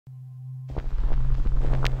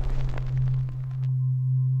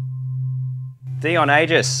Dion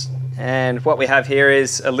Aegis, and what we have here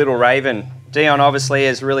is a little Raven. Dion obviously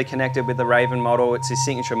is really connected with the Raven model. It's his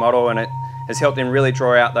signature model and it has helped him really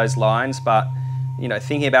draw out those lines, but you know,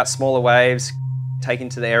 thinking about smaller waves, taking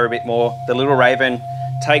to the air a bit more, the little Raven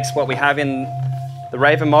takes what we have in the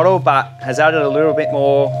Raven model but has added a little bit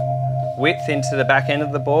more width into the back end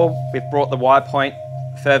of the ball. We've brought the Y point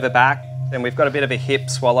further back and we've got a bit of a hip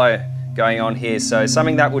swallow going on here, so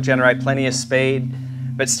something that will generate plenty of speed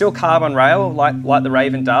but still carve on rail like the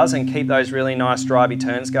Raven does and keep those really nice drivey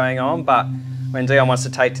turns going on. But when Dion wants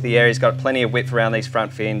to take to the air, he's got plenty of width around these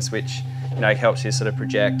front fins, which you know helps you sort of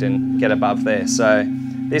project and get above there. So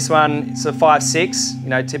this one, it's a 5.6. You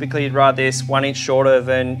know, typically you'd ride this 1 inch shorter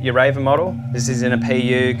than your Raven model. This is in a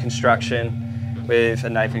PU construction with a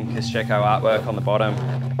Nathan Kostechko artwork on the bottom,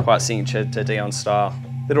 quite signature to Dion's style.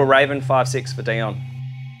 Little Raven 5.6 for Dion.